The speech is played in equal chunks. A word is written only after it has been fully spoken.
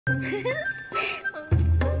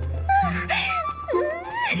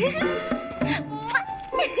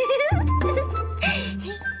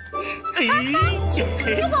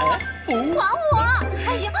还我！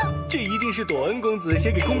哎呀，这一定是朵恩公子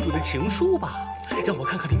写给公主的情书吧？让我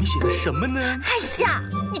看看里面写的什么呢？哎呀，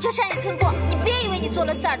你这善意村妇，你别以为你做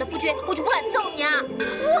了四儿的夫君，我就不敢揍你啊！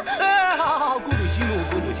哎，好，公主息怒，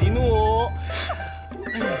公主息怒。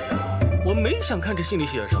哎呀，我没想看这信里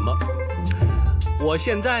写什么。我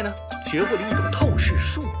现在呢，学会了一种透视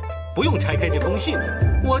术，不用拆开这封信，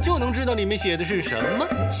我就能知道里面写的是什么。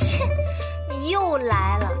切，你又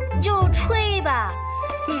来了，你就吹吧。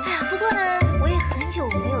哎呀，不过呢，我也很久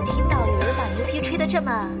没有听到有人把牛皮吹得这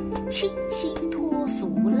么清新脱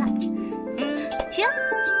俗了。行，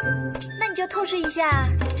那你就透视一下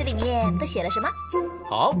这里面都写了什么。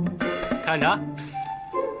好，看着。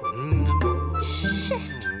是。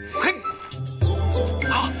嘿，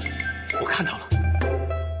好，我看到了。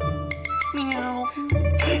喵，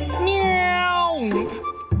喵。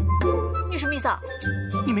你什么意思啊？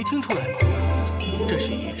你没听出来吗？这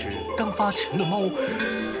是一只刚发情的猫，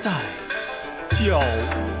在叫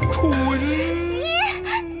春。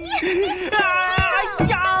哎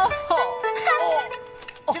呀！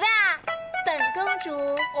怎么样，本公主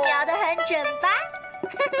瞄得很准吧？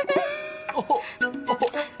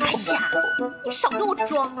哎呀，你少给我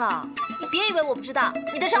装了！你别以为我不知道，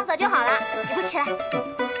你的伤早就好了。你快起来！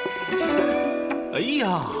哎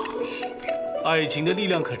呀，爱情的力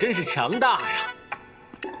量可真是强大呀！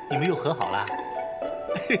你们又和好了？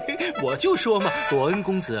我就说嘛，朵恩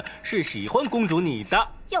公子是喜欢公主你的。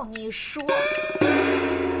要你说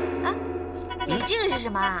啊，你这个是什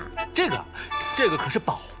么啊？这个可是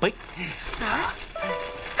宝贝。啊！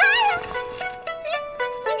哎呀，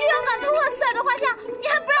你居然敢偷我四儿的画像，你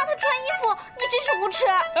还不让他穿衣服，你真是无耻！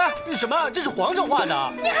哎，什么？这是皇上画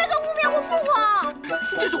的？你还敢污蔑我父皇？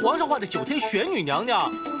这是皇上画的9天玄女娘娘，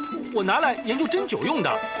我拿来研究针灸用的。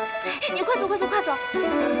你快走，快走，快走！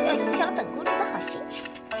要影响了本公主的好心情。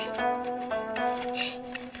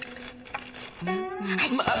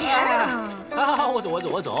哎呀！啊，我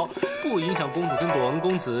走，不影响公主跟朵恩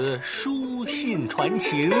公子书信传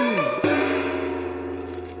情。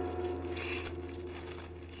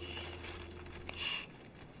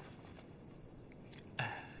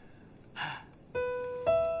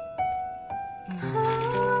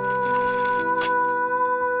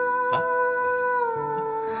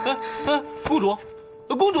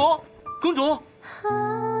公主！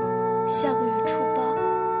下个月初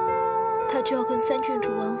8，他就要跟三郡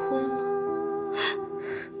主完婚了，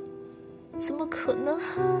怎么可能？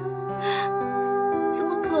怎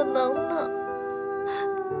么可能呢？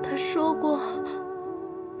他说过，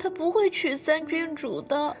他不会娶三郡主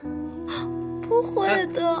的，不会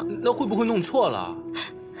的。那会不会弄错了？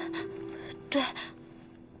对，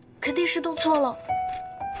肯定是弄错了。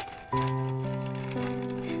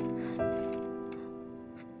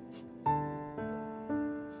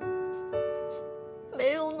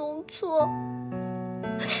没有弄错，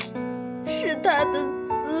是他的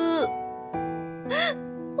字，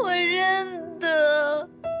我认得。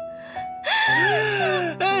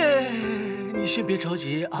哎，你先别着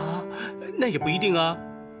急啊，那也不一定啊，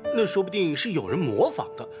那说不定是有人模仿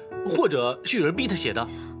的，或者是有人逼他写的。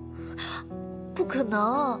不可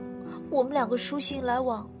能，我们2个书信来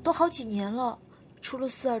往都好几年了，除了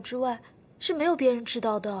四儿之外，是没有别人知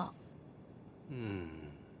道的。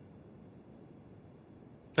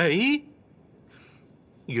哎，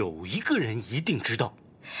有一个人一定知道。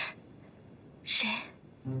谁？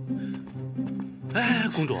哎，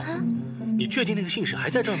公主，你确定那个信使还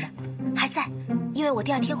在这儿吗？还在，因为我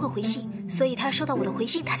第2天会回信，所以他收到我的回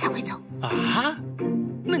信，他才会走。啊？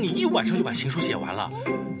那你1晚上就把情书写完了？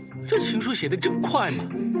这情书写得真快嘛！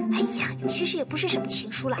哎呀，其实也不是什么情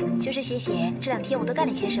书啦，就是写这2天我都干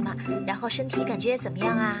了些什么，然后身体感觉怎么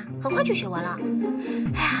样啊，很快就写完了。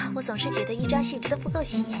哎呀，我总是觉得1张信真的不够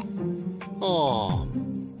写。哦，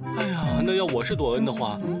哎呀，那要我是朵恩的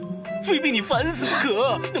话，非被你烦死不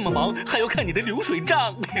可。那么忙，还要看你的流水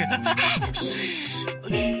账。嘘，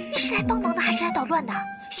是来帮忙的还是来捣乱的？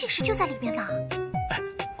信使就在里面呢。哎，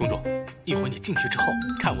公主，一会儿你进去之后，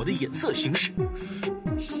看我的眼色行事。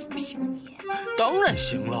行不行啊你？当然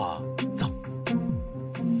行了，走。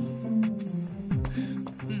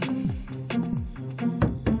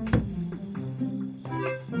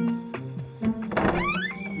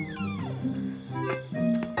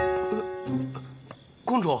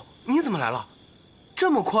公主，你怎么来了？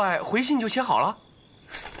这么快回信就写好了？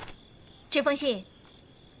这封信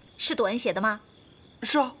是朵恩写的吗？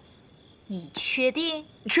是啊。你确定？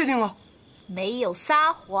确定了。没有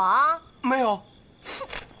撒谎？没有。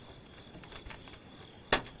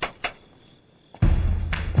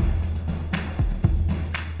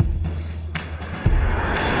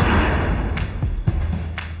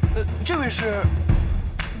这位是？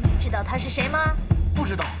你知道他是谁吗？不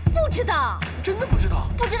知道。不知道？真的不知道？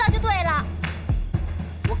不知道就对了。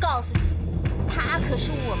我告诉你，他可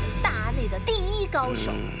是我们大内的第一高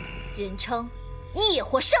手，人称业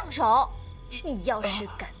火上手。你要是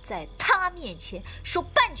敢在他面前说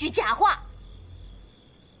半句假话，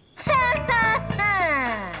哈哈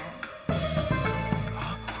哈！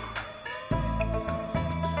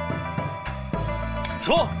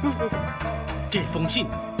说，这封信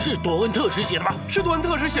是朵恩特使写的吗？是朵恩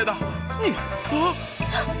特使写的。你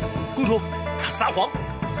公主，他撒谎。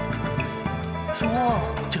说，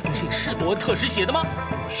这封信是朵恩特使写的吗？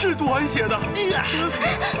是朵恩写的。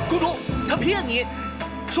公主，他骗你。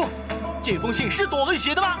说，这封信是朵恩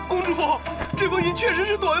写的吗？公主，这封信确实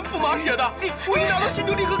是朵恩驸马写的。我一拿到信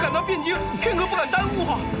就立刻赶到汴京，片刻不敢耽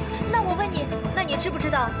误。那我问你，那你知不知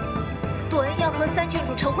道朵恩要和三郡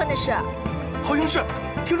主成婚的事？好像是，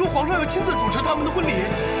听说皇上要亲自主持他们的婚礼。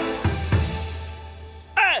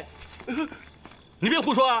哎，你别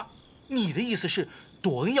胡说啊！你的意思是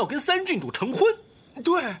朵恩要跟三郡主成婚？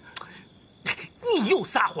对，你又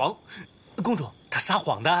撒谎，公主，她撒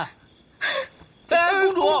谎的。哎，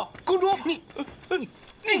公主，你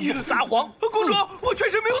又撒谎！公主，我确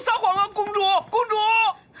实没有撒谎啊！公主，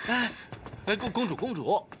哎，公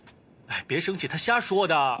主，哎，别生气，她瞎说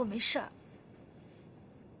的。我没事儿。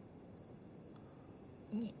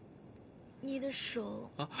你的手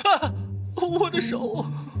啊，我的手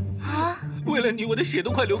啊！为了你，我的血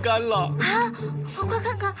都快流干了啊！快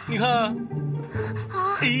看看，你看啊！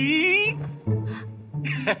咦！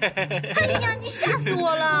哎呀，你吓死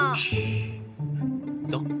我了！嘘，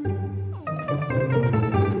走。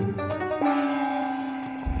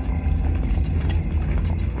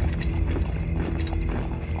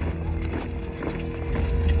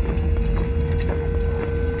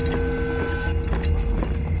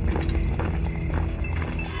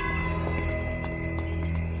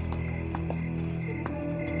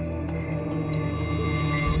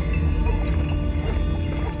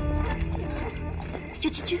有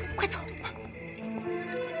禁军，快走！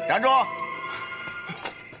站住！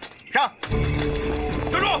上！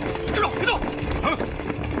站住！别动！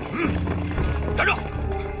站住！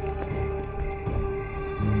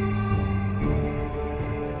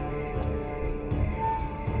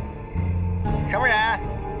什么人？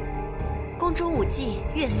宫中舞伎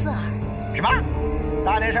岳思儿。什么？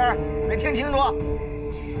大点声，没听清楚。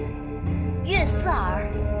岳思儿。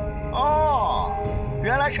哦，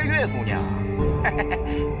原来是岳姑娘。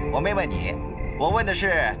我没问你，我问的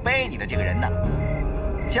是背你的这个人呢。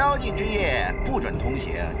宵禁之夜不准通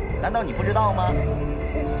行，难道你不知道吗？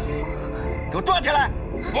给我坐起来！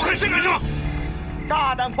我看谁敢上！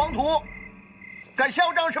大胆狂徒，敢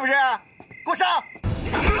嚣张是不是？给我上！